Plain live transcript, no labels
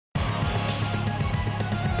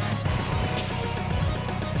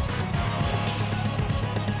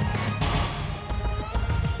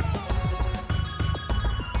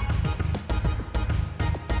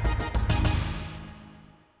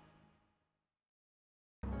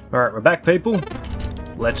Alright, we're back, people.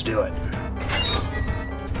 Let's do it.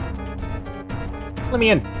 Let me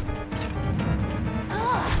in.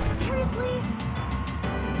 Oh, seriously?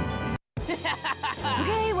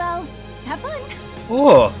 Okay, well, have fun.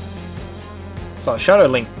 Oh! It's like Shadow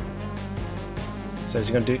Link. So is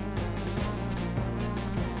he gonna do...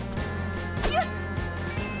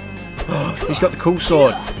 He's got the cool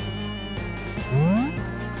sword.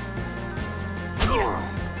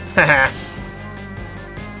 Haha.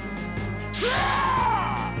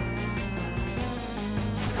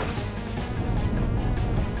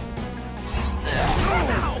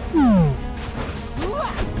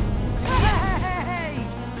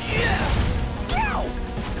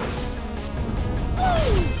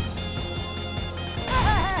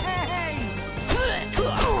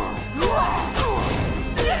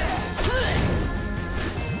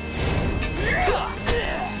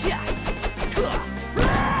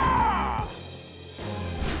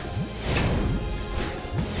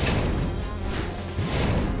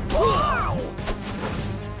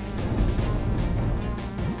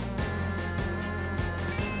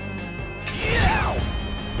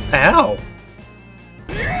 Ow!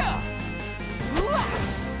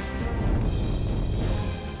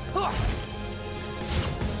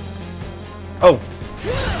 Oh!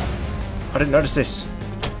 I didn't notice this.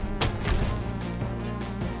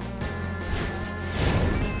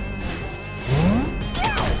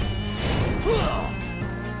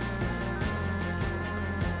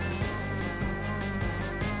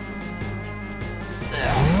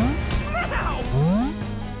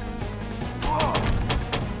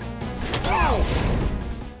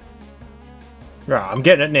 Right, I'm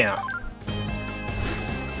getting it now.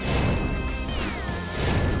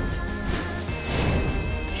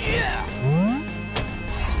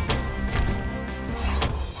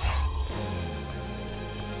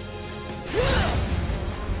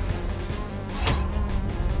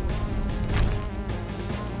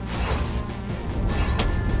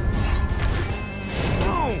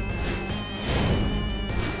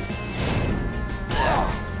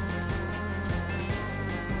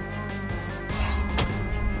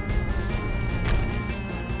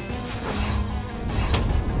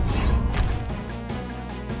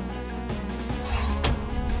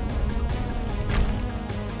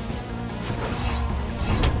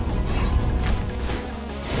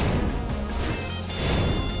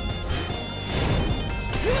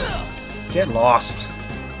 Get lost.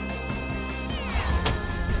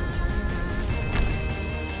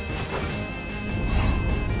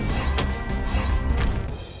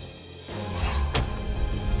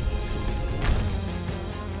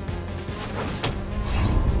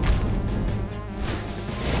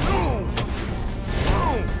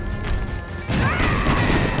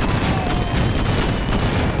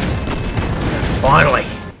 Finally.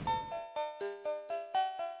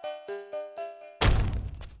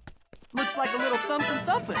 Looks like a little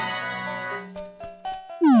thumping.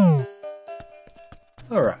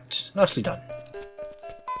 Alright, nicely done.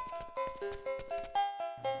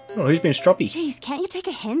 Oh, who's been stroppy? Jeez, can't you take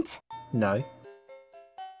a hint? No.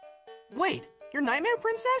 Wait, you're Nightmare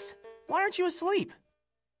Princess? Why aren't you asleep?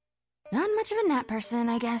 Not much of a nap person,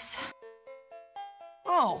 I guess.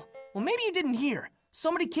 Oh, well maybe you didn't hear.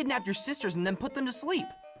 Somebody kidnapped your sisters and then put them to sleep.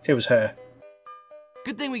 It was her.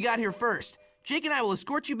 Good thing we got here first. Jake and I will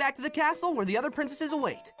escort you back to the castle where the other princesses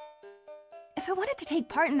await. If I wanted to take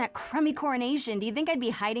part in that crummy coronation, do you think I'd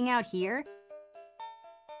be hiding out here?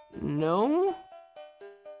 No?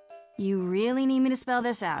 You really need me to spell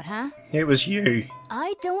this out, huh? It was you.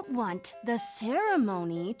 I don't want the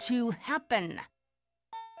ceremony to happen.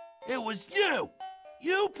 It was you!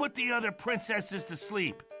 You put the other princesses to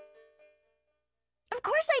sleep. Of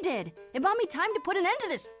course I did! It bought me time to put an end to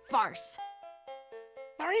this farce.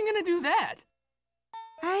 How are you gonna do that?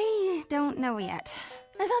 I don't know yet.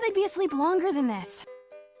 I thought they'd be asleep longer than this.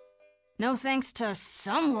 No thanks to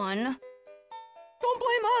someone. Don't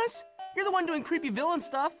blame us. You're the one doing creepy villain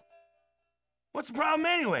stuff. What's the problem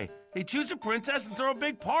anyway? They choose a princess and throw a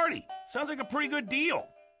big party. Sounds like a pretty good deal.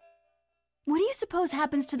 What do you suppose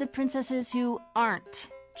happens to the princesses who aren't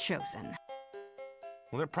chosen?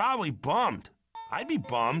 Well, they're probably bummed. I'd be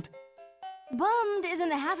bummed. Bummed isn't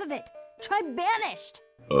the half of it. Try banished.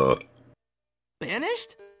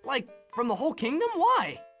 Banished? Like, from the whole kingdom?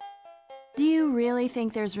 Why? Do you really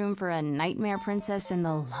think there's room for a nightmare princess in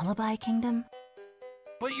the Lullaby Kingdom?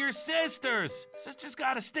 But you're sisters. Sisters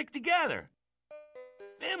gotta stick together.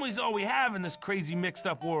 Family's all we have in this crazy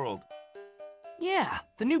mixed-up world. Yeah,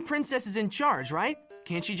 the new princess is in charge, right?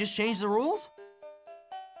 Can't she just change the rules?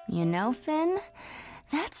 You know, Finn,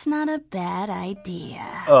 that's not a bad idea.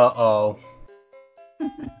 Uh-oh.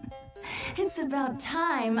 It's about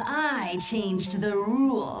time I changed the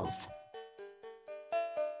rules.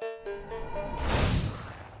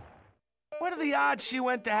 What are the odds she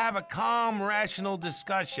went to have a calm, rational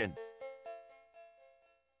discussion?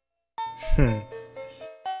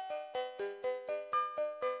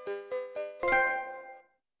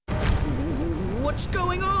 What's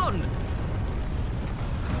going on?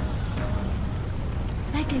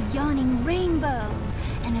 Like a yawning rainbow,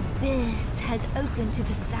 an abyss has opened to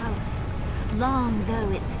the south, long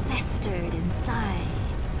though it's festered inside.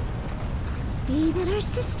 Be that our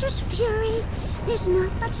sister's fury, there's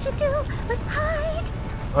not much to do but hide.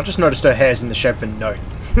 I just noticed her hair's in the shape of a note.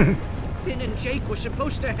 Finn and Jake were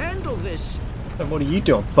supposed to handle this. And what are you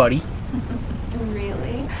doing, buddy?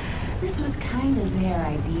 Really? This was kind of their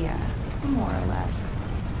idea, more or less.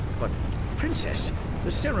 But, Princess,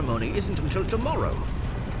 the ceremony isn't until tomorrow.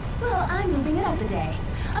 Well, I'm moving it up a day.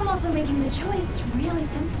 I'm also making the choice really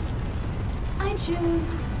simple. I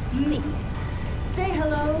choose me. Say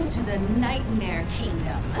hello to the Nightmare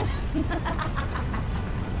Kingdom.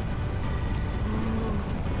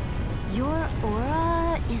 Your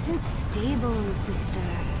aura isn't stable, sister.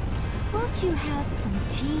 Won't you have some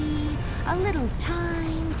tea? A little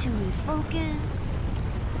time to refocus?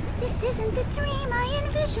 This isn't the dream I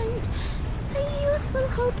envisioned. A youthful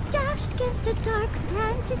hope dashed against a dark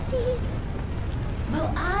fantasy.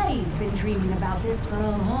 Well, I've been dreaming about this for a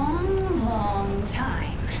long, long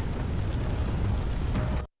time.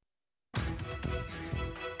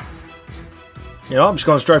 You know, I'm just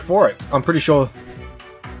going straight for it. I'm pretty sure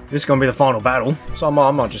this is going to be the final battle, so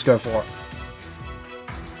I might just go for it.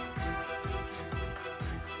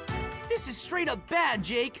 This is straight up bad,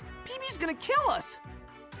 Jake. PB's gonna kill us.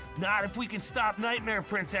 Not if we can stop Nightmare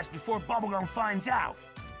Princess before Bubblegum finds out.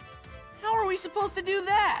 How are we supposed to do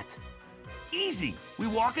that? Easy. We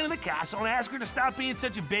walk into the castle and ask her to stop being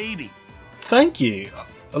such a baby. Thank you.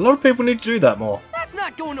 A lot of people need to do that more. That's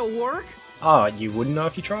not going to work. Ah, you wouldn't know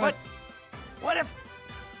if you tried. But what if...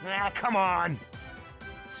 Ah, come on.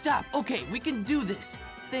 Stop. Okay, we can do this.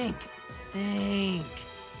 Think.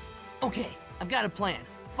 Okay, I've got a plan.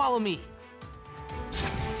 Follow me.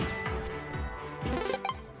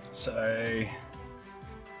 So... I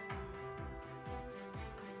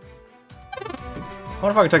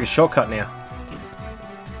wonder if I can take a shortcut now.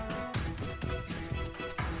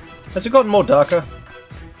 Has it gotten more darker?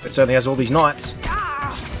 It certainly has all these nights.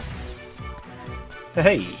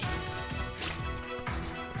 Hey!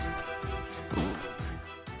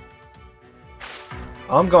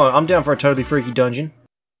 I'm down for a totally freaky dungeon.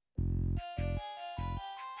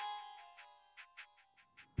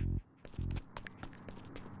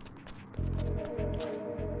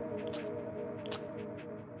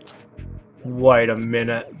 Wait a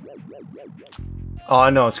minute. Oh, I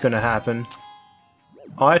know what's gonna happen.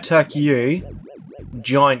 I attack you,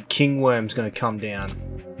 giant king worm's gonna come down.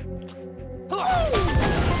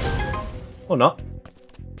 Or not.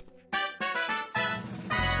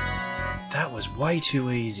 That was way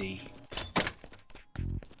too easy.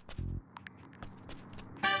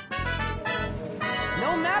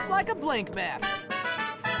 No map like a blank map.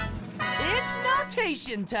 It's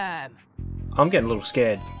notation time. I'm getting a little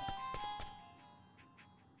scared.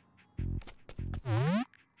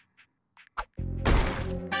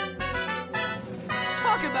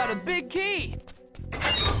 Talk about a big key.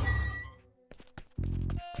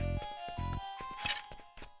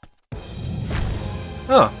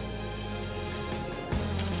 Oh.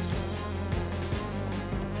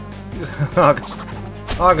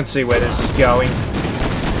 I can see where this is going.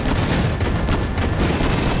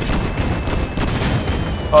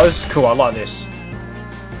 Oh, this is cool. I like this.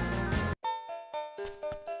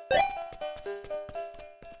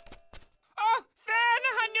 Oh, Finn!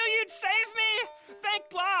 I knew you'd save me! Thank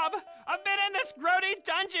Glob! I've been in this grody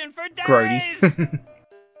dungeon for days! Grody.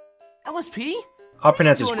 LSP? I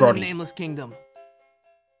pronounce it as Going to the Grody. Nameless Kingdom.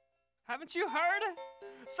 Haven't you heard?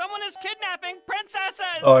 Someone is kidnapping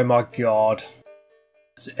princesses! Oh my god.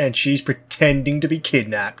 And she's pretending to be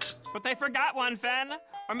kidnapped. But they forgot one, Finn.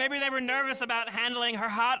 Or maybe they were nervous about handling her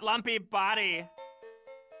hot, lumpy body.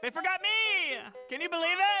 They forgot me! Can you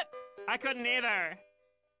believe it? I couldn't either.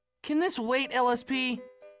 Can this wait, LSP?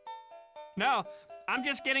 No, I'm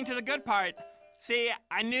just getting to the good part. See,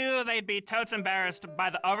 I knew they'd be totes embarrassed by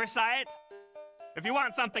the oversight. If you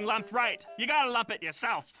want something lumped right, you gotta lump it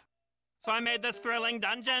yourself. So I made this thrilling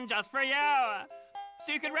dungeon just for you,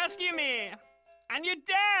 so you could rescue me. And you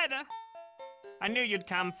did! I knew you'd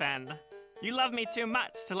come, Finn. You love me too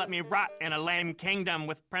much to let me rot in a lame kingdom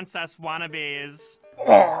with princess wannabes.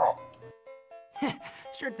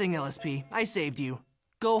 Sure thing, LSP. I saved you.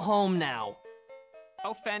 Go home now.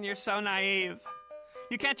 Oh, Fen, you're so naive.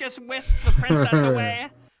 You can't just whisk the princess away.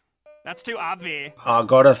 That's too obvious. I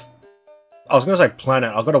was gonna say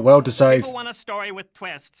planet. I got a world to save. People want a story with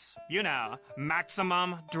twists. You know,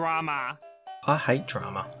 maximum drama. I hate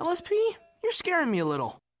drama. LSP, you're scaring me a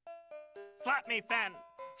little. Slap me, Fen.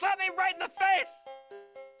 Slap me right in the face!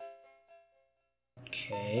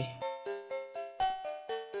 Okay.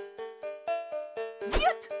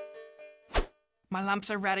 My lumps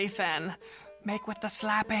are ready, Fen. Make with the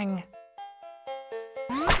slapping.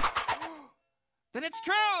 Then it's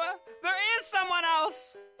true! There is someone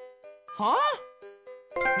else! Huh?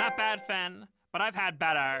 Not bad, Fen, but I've had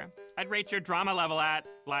better. I'd rate your drama level at,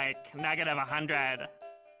 like, -100.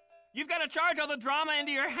 You've got to charge all the drama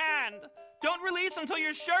into your hand. Don't release until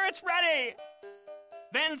you're sure it's ready.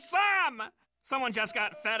 Then slam! Someone just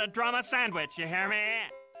got fed a drama sandwich, you hear me?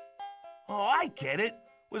 Oh, I get it.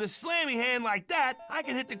 With a slammy hand like that, I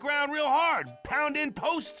can hit the ground real hard, pound in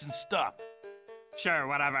posts and stuff. Sure,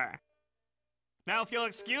 whatever. Now, if you'll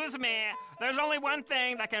excuse me, there's only one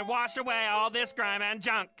thing that can wash away all this grime and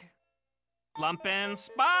junk. Lumpin'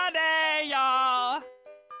 Spa Day, y'all!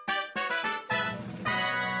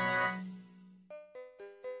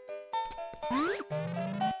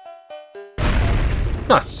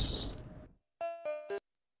 Nice.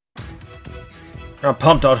 I'm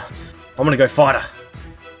pumped on. I'm gonna go fighter.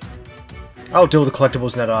 I'll deal with the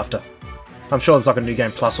collectibles net after. I'm sure it's like a New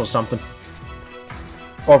Game Plus or something.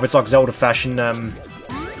 Or if it's like Zelda fashion,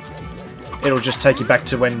 it'll just take you back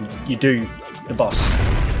to when you do the boss.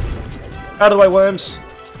 Out of the way, worms!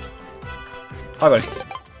 I got a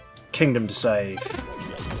kingdom to save.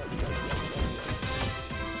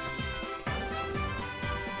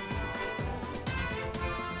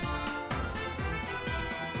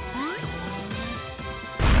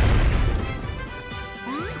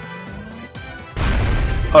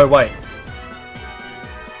 Oh, wait.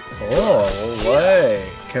 Oh, wait.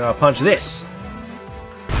 Can I punch this?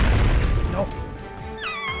 Nope.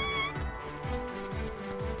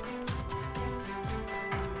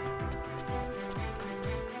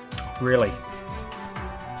 Really?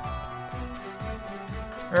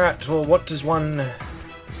 Alright, well, what does one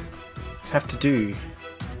have to do?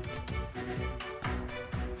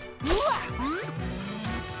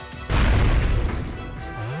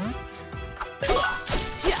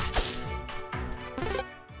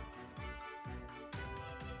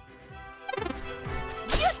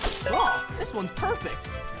 This one's perfect.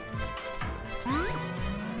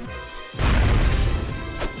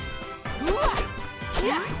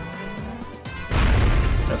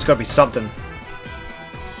 That's gotta be something.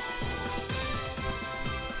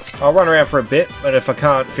 I'll run around for a bit, but if I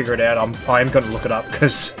can't figure it out, I am gonna look it up,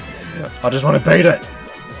 because I just want to beat it.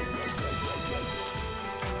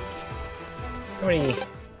 How many...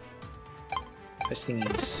 those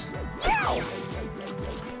thingies?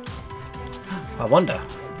 I wonder.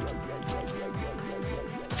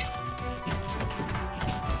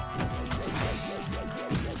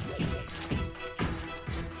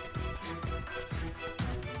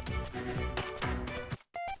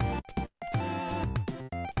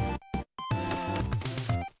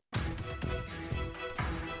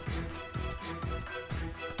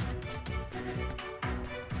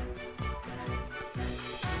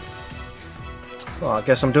 Well, I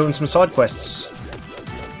guess I'm doing some side quests.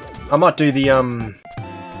 I might do the, I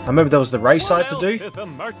remember there was the race I had to do.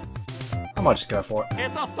 I might just go for it.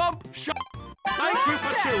 It's a thump shot. Thank you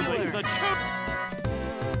for choosing the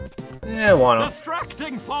Yeah, why not?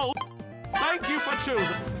 distracting foe. Thank you for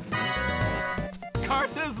choosing.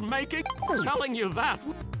 Curses making, telling you that.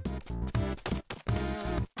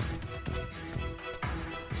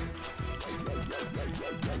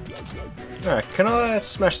 Alright, can I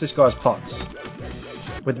smash this guy's pots?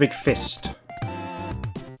 With a big fist.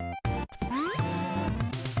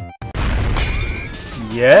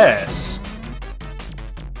 Yes!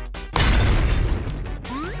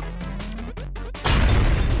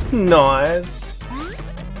 Nice!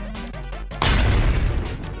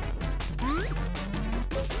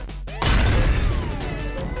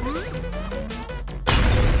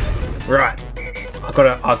 Right. I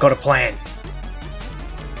got a plan.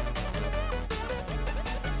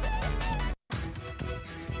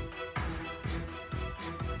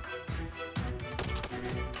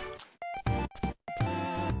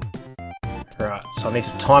 Right, so I need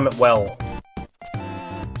to time it well.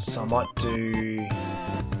 So I might do...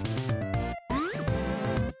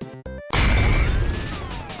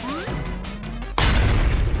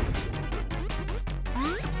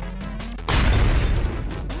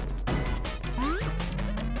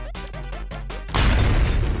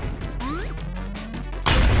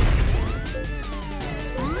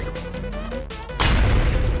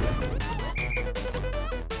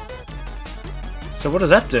 So what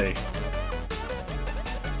does that do?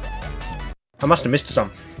 I must have missed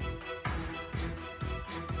some.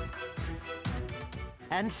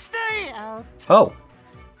 And stay out. Oh.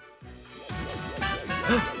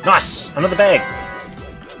 Nice! Another bag!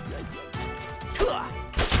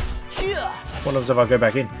 What happens if I go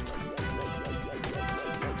back in?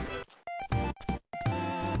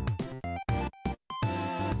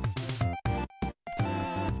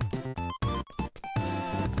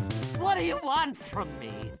 What do you want from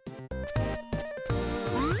me?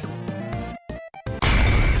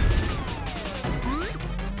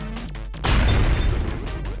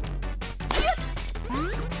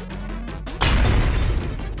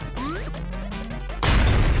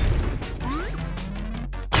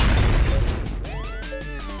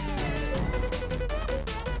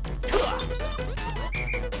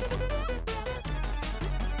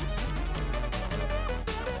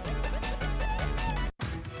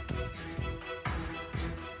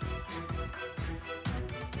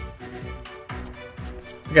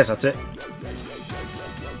 I guess that's it.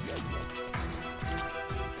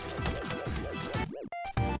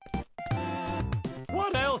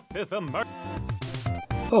 What else is a murder?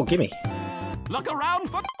 Oh, gimme. Look around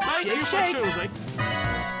for Shake, you for shake. choosing.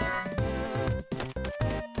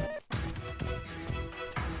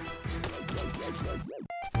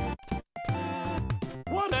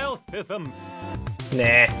 What else is a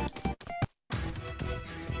Nah.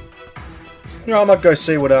 You know, I might go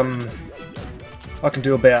see what I can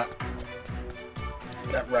do about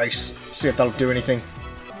that race. See if that'll do anything.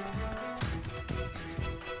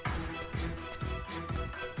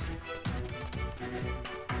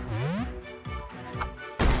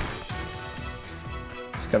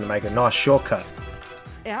 It's gonna make a nice shortcut.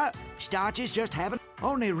 Yeah, Starch is just having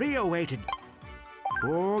only Rio waited.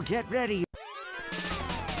 Oh, get ready.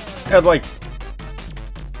 Out of the way.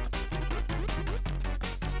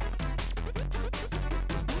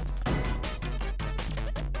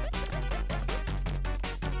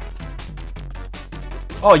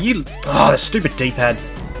 Oh, you... Oh, the stupid D-pad.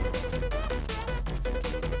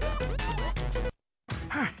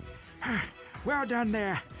 Well done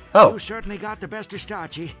there. Oh. You certainly got the best of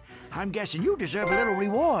Starchy. I'm guessing you deserve a little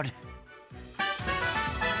reward.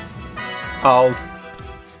 Oh,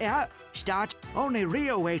 Yeah, Starch. Only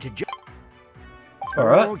Rio waited.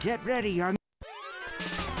 alright. Oh, get ready, young.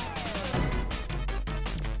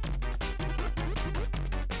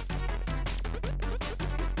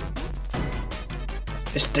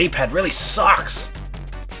 This D-pad really sucks.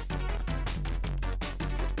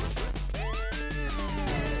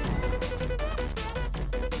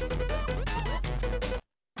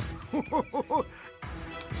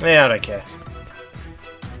 Yeah, I don't care.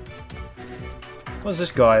 What's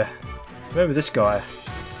this guy? Remember this guy?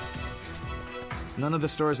 None of the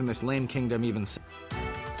stores in this lame kingdom even.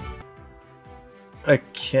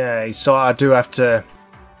 Okay, so I do have to...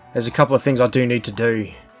 There's a couple of things I do need to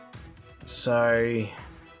do. So...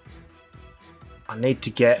 I need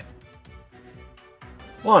to get...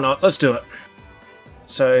 Why not? Let's do it.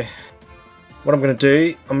 So... What I'm going to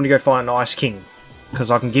do, I'm going to go find an Ice King.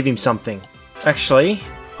 Because I can give him something. Actually,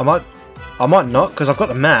 I might not, because I've got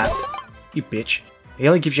the map. You bitch. He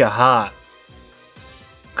only gives you a heart.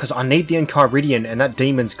 Because I need the Enchiridion, and that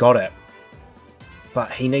demon's got it.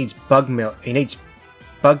 But he needs bug milk. He needs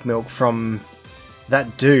bug milk from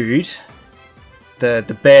that dude.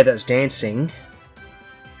 The bear that's dancing.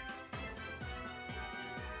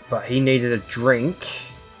 But he needed a drink.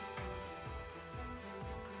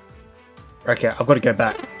 Okay, I've got to go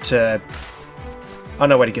back to... I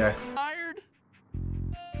know where to go.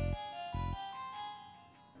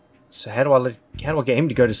 So how do I get him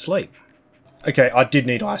to go to sleep? Okay, I did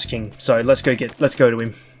need Ice King, so let's go to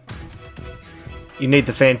him. You need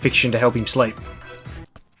the fan fiction to help him sleep.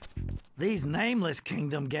 These Nameless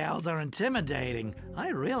Kingdom gals are intimidating. I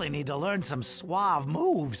really need to learn some suave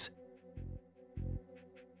moves.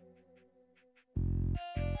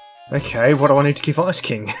 Okay, what do I need to give Ice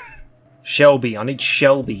King? Shelby, I need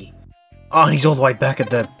Shelby. Oh, and he's all the way back at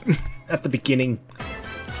the at the beginning.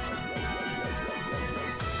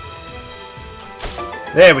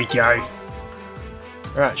 There we go.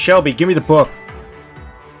 Alright, Shelby, give me the book.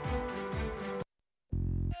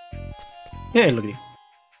 Yeah, look at you.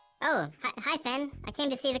 Oh, hi Finn. I came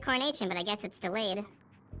to see the coronation, but I guess it's delayed.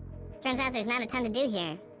 Turns out there's not a ton to do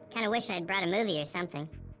here. Kinda wish I'd brought a movie or something.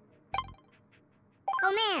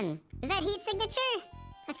 Oh man, is that heat signature?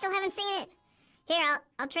 I still haven't seen it. Here,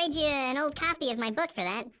 I'll trade you an old copy of my book for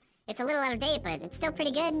that. It's a little out of date, but it's still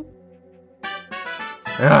pretty good.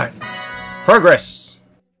 Alright. Progress!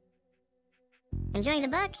 Enjoying the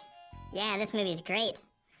book? Yeah, this movie's great.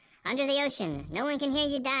 Under the ocean. No one can hear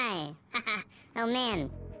you die. Haha. Oh man.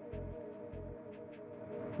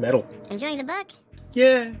 Metal. Enjoying the book?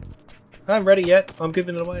 Yeah. I haven't read it yet. I'm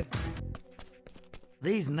giving it away.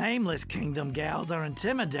 These Nameless Kingdom gals are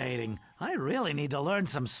intimidating. I really need to learn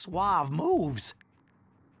some suave moves.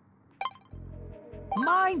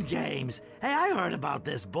 Mind games! Hey, I heard about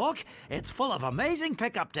this book. It's full of amazing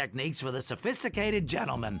pickup techniques for the sophisticated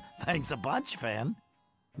gentleman. Thanks a bunch, Finn.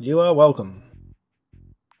 You are welcome.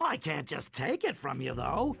 I can't just take it from you,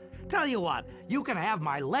 though. Tell you what, you can have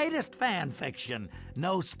my latest fan fiction.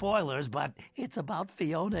 No spoilers, but it's about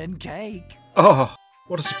Fiona and Cake. Oh,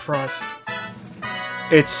 what a surprise.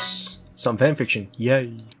 It's some fanfiction.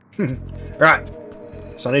 Yay. Right.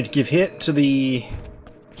 So I need to give hit to the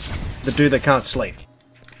dude that can't sleep.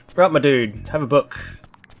 Right, my dude. Have a book.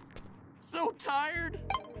 So tired?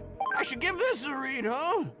 I should give this a read,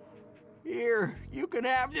 huh? Here, you can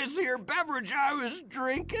have this here beverage I was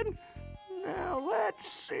drinking. Now, let's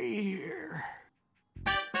see here.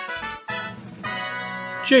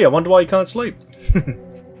 Gee, I wonder why you can't sleep.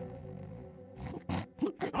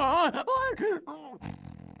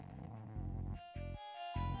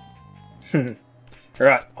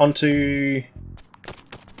 Right, on to...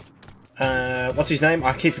 what's his name?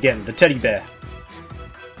 I keep forgetting. The teddy bear.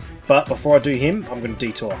 But before I do him, I'm going to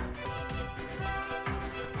detour.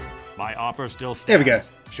 My offer still stands. There we go.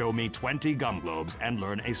 Show me 20 gum globes and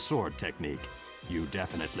learn a sword technique. You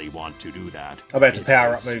definitely want to do that. I bet it's a It's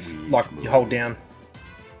power-up a move, sweet like you hold down.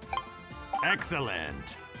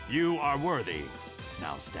 Excellent. You are worthy.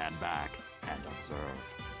 Now stand back and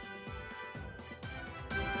observe.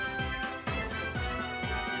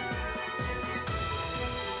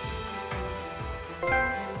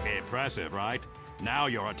 Impressive, right? Now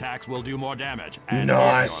your attacks will do more damage. And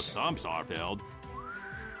Nice. if your thumps are filled,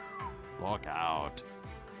 look out.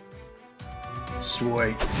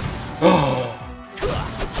 Sweet.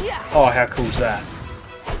 Oh, how cool's that?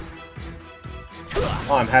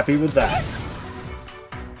 I'm happy with that.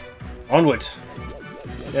 Onward.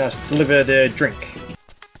 Now let's deliver the drink.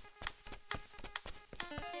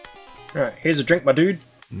 Alright, here's a drink, my dude.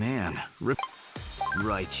 Man,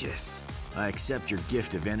 righteous. I accept your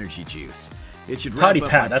gift of energy juice. It should Party wrap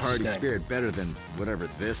up Pat, my that's his party name. spirit better than whatever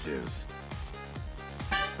this is.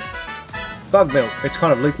 Bug milk. It's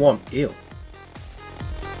kind of lukewarm. Ew.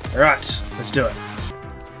 Alright, let's do it.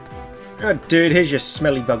 Alright, dude, here's your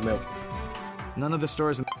smelly bug milk. None of the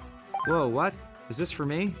stores in... Whoa, what? Is this for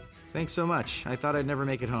me? Thanks so much. I thought I'd never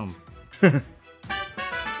make it home.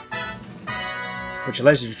 Which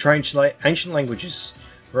allows you to train ancient languages.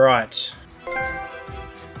 Right.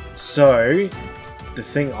 So, the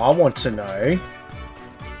thing I want to know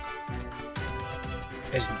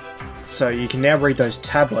is... So you can now read those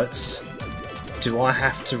tablets. Do I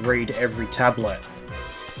have to read every tablet?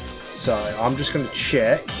 So, I'm just going to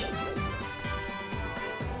check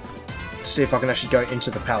to see if I can actually go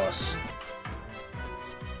into the palace.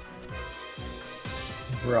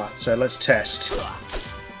 Right, so let's test.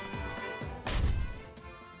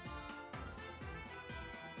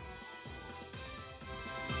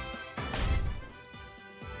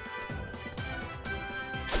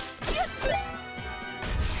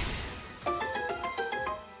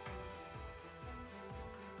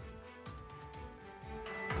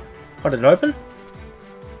 Oh, did it open?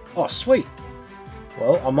 Oh, sweet.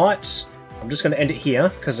 Well, I'm just going to end it here,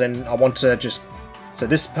 because then I want to just... So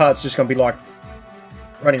this part's just going to be like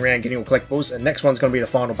running around getting all collectibles, and next one's going to be the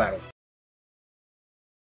final battle.